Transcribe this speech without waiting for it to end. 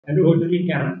an orderly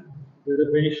camp with a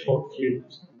very short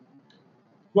fuse.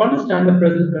 To understand the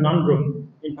present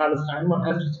conundrum in Palestine, one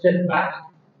has to step back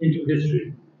into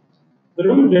history. The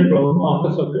Roman general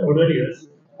Marcus Aurelius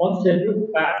once said,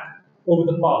 "Look back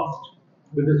over the past,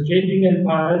 with its changing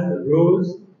empires that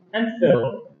rose and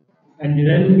fell, and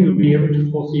then you'll be able to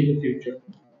foresee the future."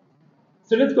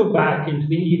 So let's go back into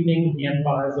the evening the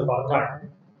empires of our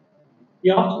time.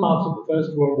 The aftermath of the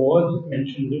First World War, as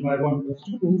mentioned by one of the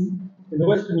students, in the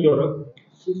Western Europe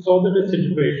saw the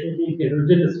disintegration of the imperial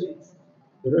dynasties,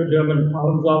 the German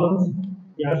Hohenzollerns,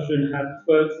 the Austrian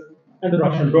Habsburgs, and the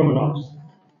Russian Romanovs.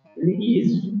 In the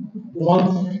East, the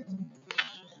once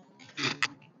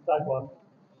that one.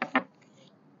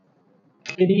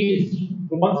 In the East,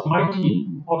 the once mighty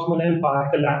Ottoman Empire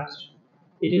collapsed.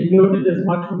 It imploded as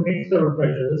much from external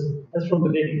pressures as from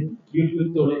within due to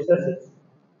its own excesses.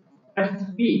 At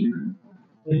its peak,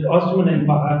 the Ottoman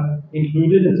Empire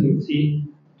included, as you see,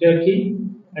 Turkey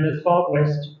and as far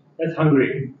west as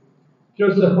Hungary.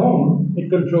 Closer home, it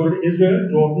controlled Israel,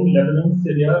 Jordan, Lebanon,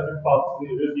 Syria, and parts of the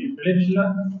Arabian Peninsula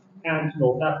and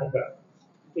North Africa.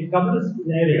 It covers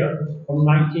an area of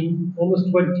 19, almost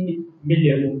 20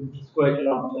 million square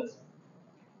kilometers.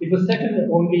 It was second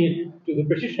only to the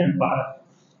British Empire.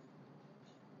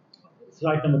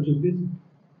 Slide number 2, please.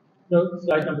 No,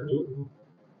 slide number 2.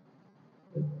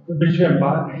 The British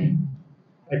Empire.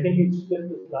 I think it's split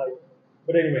the slide.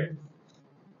 But anyway,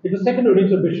 it was second only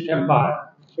to the British Empire.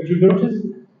 But you notice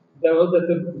there was that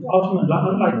the Ottoman,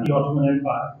 unlike the Ottoman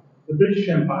Empire, the British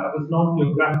Empire was not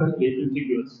geographically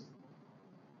contiguous.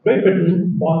 Great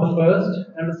Britain won the First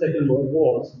and the Second World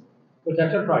Wars, but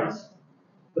at a price.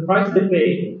 The price they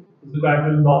paid was the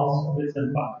gradual loss of its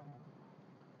empire.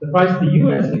 The price the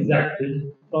US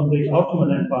exacted from the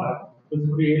Ottoman Empire was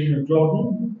the creation of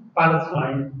Jordan,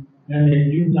 Palestine, and in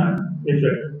due time,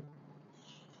 Israel.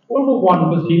 World War I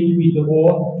was deemed to be the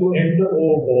war to end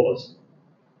all wars.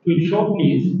 To ensure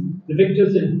peace, the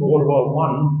victors in World War I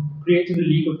created the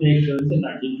League of Nations in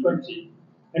 1920,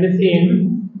 and its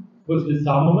aim was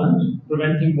disarmament,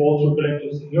 preventing war through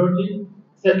collective security,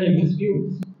 settling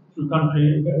disputes between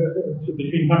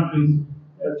countries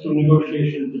through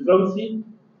negotiation and diplomacy,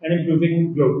 and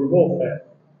improving global welfare.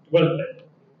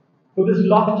 For this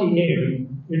lofty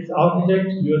aim, its architect,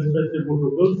 US President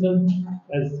Woodrow Wilson,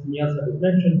 as Miyasa has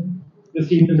mentioned,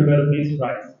 received the Nobel Peace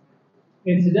Prize.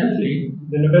 Incidentally,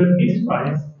 the Nobel Peace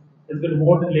Prize has been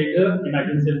awarded later in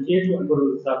 1978 to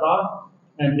Anwar Sadat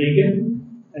and Reagan,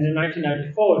 and in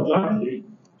 1994 jointly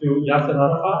to Yasser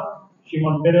Arafat,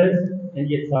 Shimon Peres, and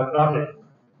Yitzhak Rabin.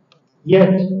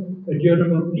 Yet, a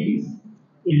durable peace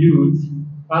eludes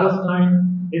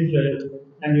Palestine, Israel,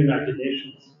 and the United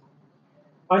Nations.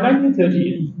 By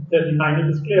 1939, it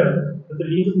was clear that the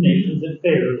League of Nations had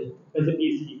failed as a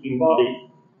peacekeeping body.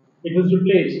 It was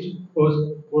replaced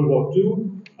post-World War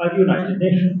II by the United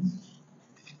Nations.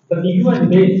 But the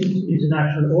UN-based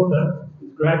international order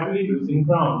is gradually losing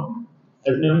ground,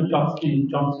 as Noam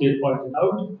Chomsky has pointed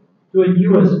out, to a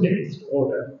US-based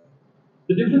order.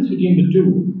 The difference between the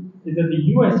two is that the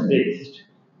US-based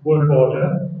world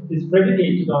order is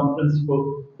predicated on the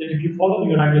principle that if you follow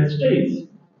the United States,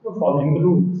 you're following the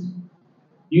rules.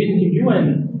 The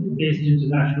UN-based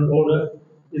international order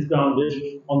is grounded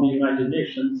on the United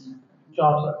Nations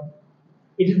Charter.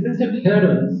 It is this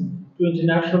adherence to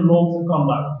international norms of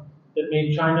conduct that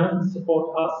made China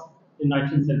support us in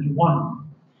 1971.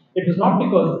 It was not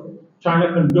because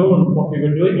China condoned what we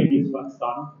were doing in East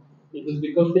Pakistan, it was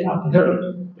because they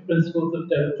upheld the principles of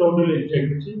territorial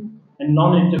integrity and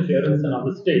non-interference in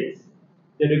other states.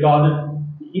 They regarded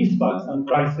the East Pakistan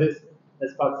crisis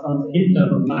as Pakistan's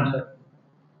internal matter.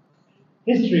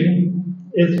 History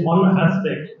is one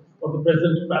aspect of the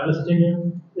present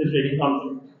Palestinian-Israeli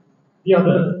conflict. The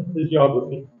other is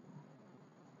geography.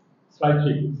 Slide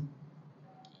 3, please.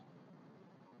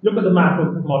 Look at the map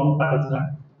of modern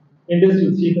Palestine. In this,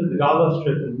 you'll see that the Gaza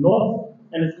Strip is north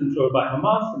and is controlled by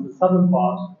Hamas, and the southern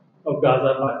part of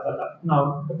Gaza by Fatah.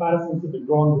 Now, comparisons have been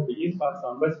drawn with the East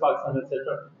Pakistan, West Pakistan,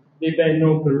 etc. They bear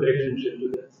no relationship to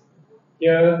this.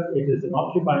 Here, it is an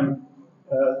occupying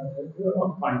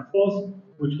force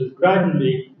which has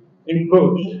gradually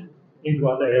encroached into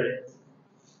other areas.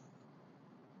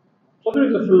 So there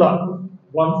is a philosopher,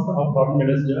 once a foreign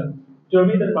minister, told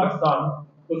me that Pakistan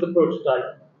was a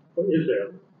prototype for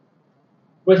Israel.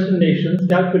 Western nations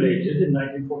calculated in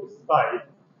 1945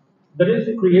 that if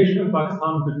the creation of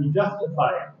Pakistan could be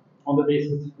justified on the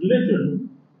basis of religion,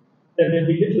 then there would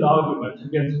be little argument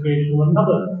against creation of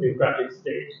another theocratic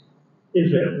state,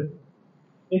 Israel.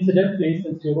 Incidentally,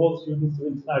 since you're all students of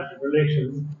international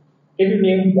relations, can you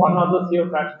name one other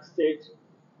theocratic state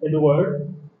in the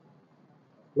world?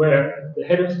 where the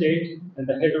head of state and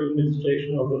the head of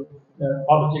administration of the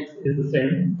politics is the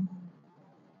same.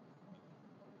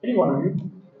 Any one of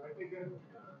you?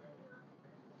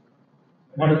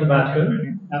 One is the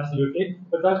Vatican, absolutely.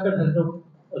 But Vatican has no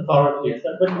authority as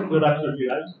such, but you're absolutely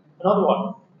right. Another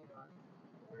one.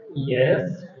 Yes.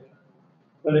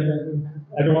 Well,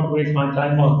 I don't want to waste my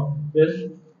time on this.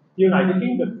 The United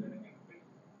Kingdom,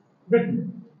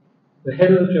 Britain. The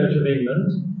head of the Church of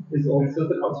England is also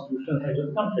the constitutional head of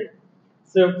the country.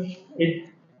 So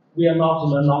we are not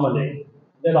an anomaly.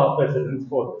 There are precedents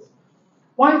for this.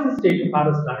 Why is the state of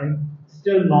Palestine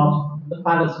still not the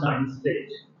Palestine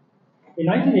state? In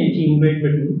 1918, Great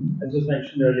Britain, as was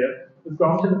mentioned earlier, was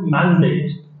granted a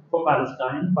mandate for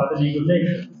Palestine by the League of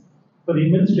Nations for the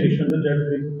administration of the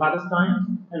territories of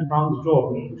Palestine and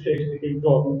Transjordan, which later became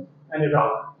Jordan and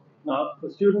Iraq. Now, for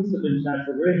students of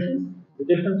international relations, the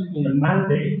difference between a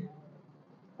mandate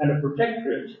and a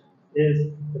protectorate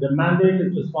is that a mandate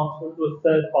is responsible to a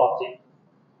third party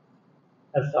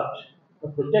as such. A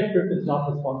protectorate is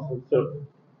not responsible. So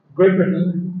Great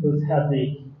Britain had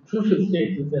the crucial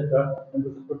states, etc., and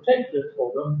was a protectorate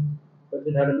for them, but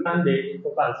it had a mandate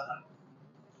for Palestine.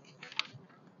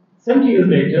 70 years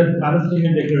later, the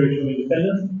Palestinian Declaration of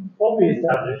Independence formally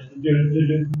established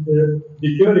the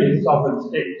de jure sovereign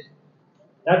state.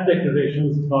 That declaration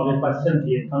was acknowledged by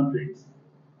 78 countries.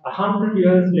 100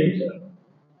 years later,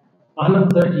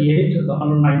 138 of the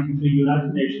 193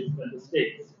 United Nations member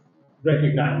states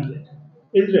recognized it.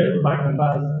 Israel, by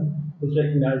comparison, was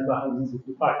recognized by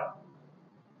 165.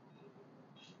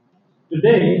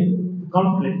 Today, the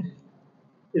conflict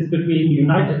is between the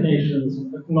United Nations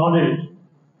acknowledged,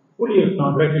 fully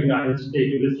recognized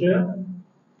state of Israel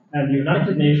and the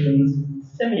United Nations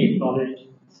semi-acknowledged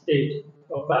state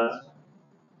of Palestine.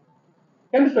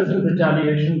 Can the present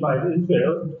retaliation by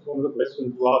Israel, which is one of the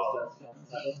questions you asked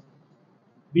us,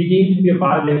 be deemed to be a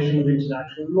violation of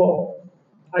international law?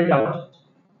 I doubt it.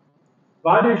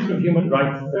 Violation of human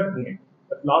rights, certainly,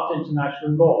 but not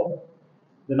international law.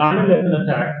 The 9/11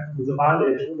 attack was a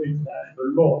violation of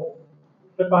international law.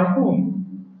 But by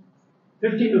whom?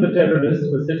 15 of the terrorists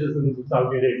were citizens of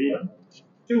Saudi Arabia,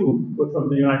 2 were from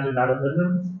the United Arab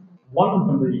Emirates, 1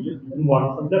 from Egypt, and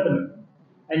 1 from Lebanon.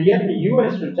 And yet the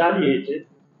US retaliated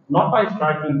not by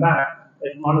striking back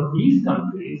at one of these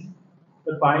countries,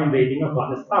 but by invading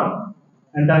Afghanistan.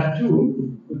 And that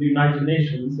too with the United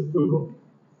Nations approval.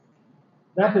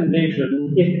 That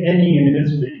invasion, if any in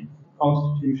history,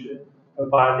 constituted a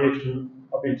violation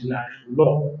of international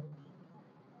law.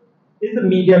 Is the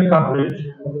media coverage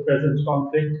of the present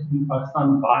conflict in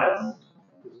Pakistan biased?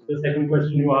 This is the second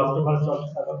question you asked of us, Dr.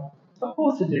 Sabah. Of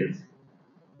course it is.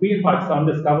 We in Pakistan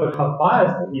discovered how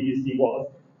biased the BBC was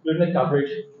during the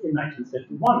coverage in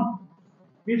 1971.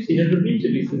 We've seen it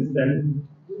repeatedly since then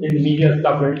in the media's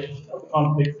coverage of the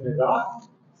conflicts in Iraq,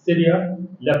 Syria,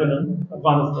 Lebanon,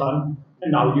 Afghanistan,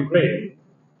 and now Ukraine.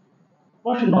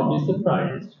 One should not be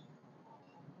surprised.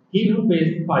 He who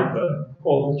pays the piper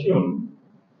calls the tune.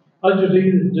 Al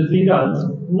Jazeera's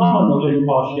nominal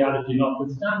impartiality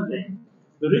notwithstanding,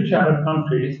 the rich Arab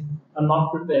countries are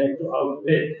not prepared to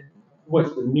outbid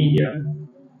Western media.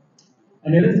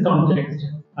 And in this context,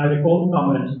 I recall a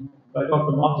comment by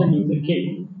Dr. Martin Luther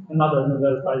King, another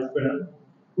Nobel Prize winner,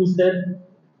 who said,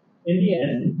 in the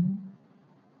end,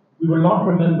 we will not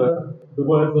remember the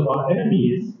words of our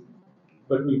enemies,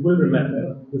 but we will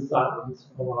remember the silence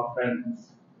of our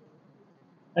friends.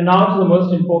 And now to the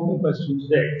most important question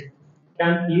today.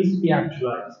 Can peace be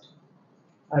actualized?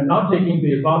 I'm now taking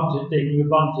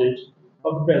advantage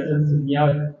of the presence of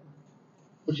Mia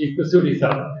Fakir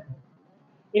Syed.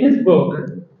 In his book,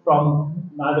 From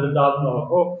Neither a Doubt Nor a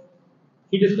Hope,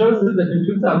 he discloses that in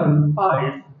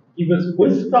 2005, he was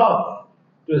whisked off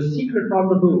to a secret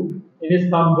rendezvous in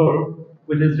Istanbul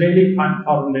with Israeli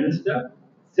Foreign Minister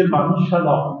Silvan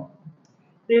Shalom.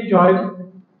 They enjoyed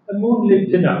a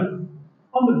moonlit dinner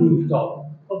on the rooftop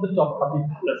of the Topkapi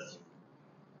Palace.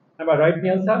 Am I right,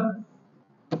 Nielsa?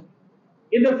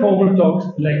 In the formal talks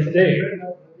the next day,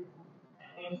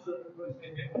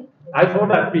 I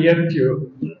thought I'd preempt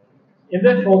you. In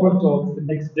their formal talks the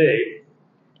next day,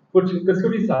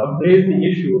 Kasturi Saab raised the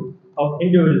issue of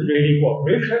Indo-Israeli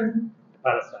cooperation, the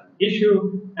Palestine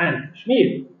issue, and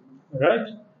Kashmir. Right?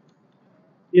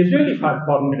 The Israeli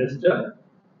Foreign Minister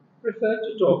preferred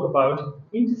to talk about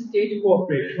interstate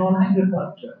cooperation on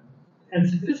agriculture and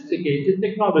sophisticated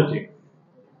technology.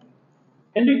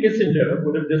 Henry Kissinger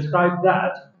would have described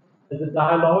that as a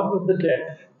dialogue of the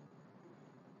deaf.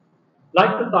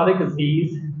 Like the Tariq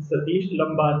Aziz, Satish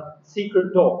Lambat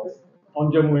secret talks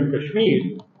on Jammu and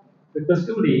Kashmir, the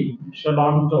Kasturi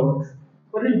Shalom talks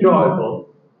were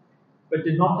enjoyable, but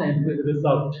did not end with a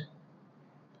result.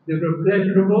 They were a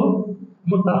pleasurable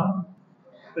muta,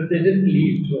 but they didn't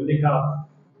lead to a nikah.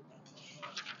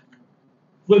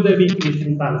 Will there be peace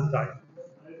in Palestine?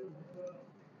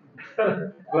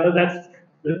 Well, that's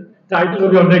the title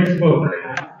of your next book.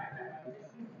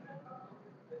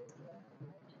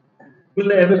 Will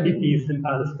there ever be peace in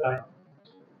Palestine?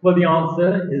 Well, the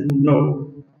answer is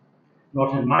no.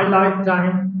 Not in my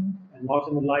lifetime, and not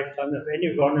in the lifetime of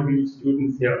any one of you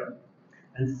students here.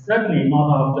 And certainly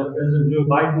not after President Joe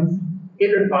Biden's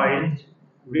ill-advised,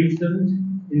 recent,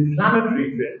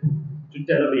 inflammatory trip to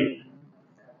Tel Aviv.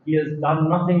 He has done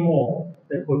nothing more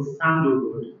than put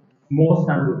sandalwood, more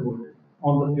sandalwood,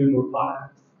 on the funeral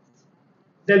pyre.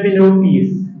 There'll be no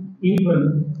peace,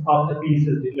 even after peace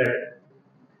is declared.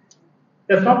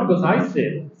 That's not because I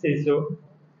say so,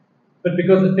 but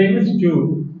because the famous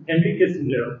Jew, Henry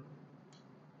Kissinger,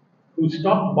 who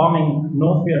stopped bombing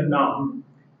North Vietnam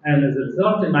and as a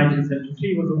result in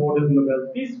 1973 was awarded the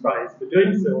Nobel Peace Prize for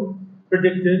doing so,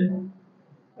 predicted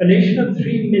a nation of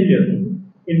 3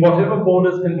 million in whatever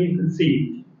borders can be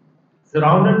conceived,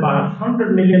 surrounded by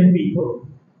 100 million people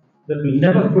that will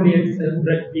never fully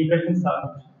be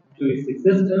reconciled to its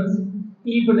existence,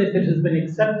 even if it has been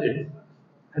accepted,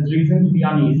 has reason to be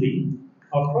uneasy.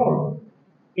 After all,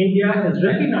 India has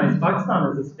recognized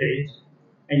Pakistan as a state,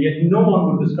 and yet no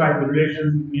one would describe the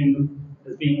relations between them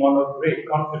as being one of great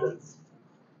confidence.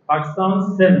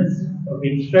 Pakistan's sense of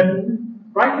being threatened,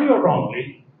 rightly or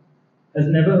wrongly, has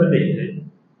never abated.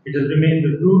 It has remained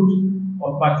the root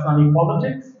of Pakistani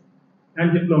politics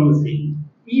and diplomacy,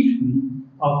 even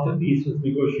after peace was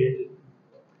negotiated.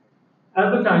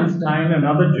 Albert Einstein,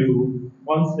 another Jew,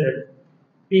 once said,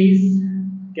 "Peace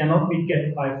cannot be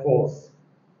kept by force.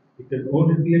 It can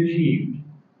only be achieved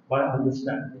by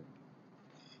understanding."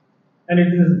 And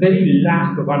it is this very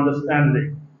lack of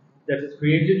understanding that has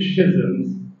created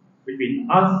schisms between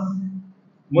us,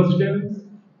 Muslims,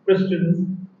 Christians,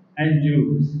 and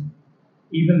Jews,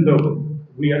 even though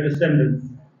we are descendants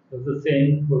of the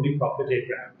same holy prophet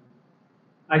Abraham.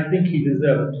 I think he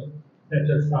deserved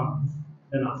better sons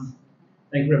than us.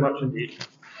 Thank you very much indeed.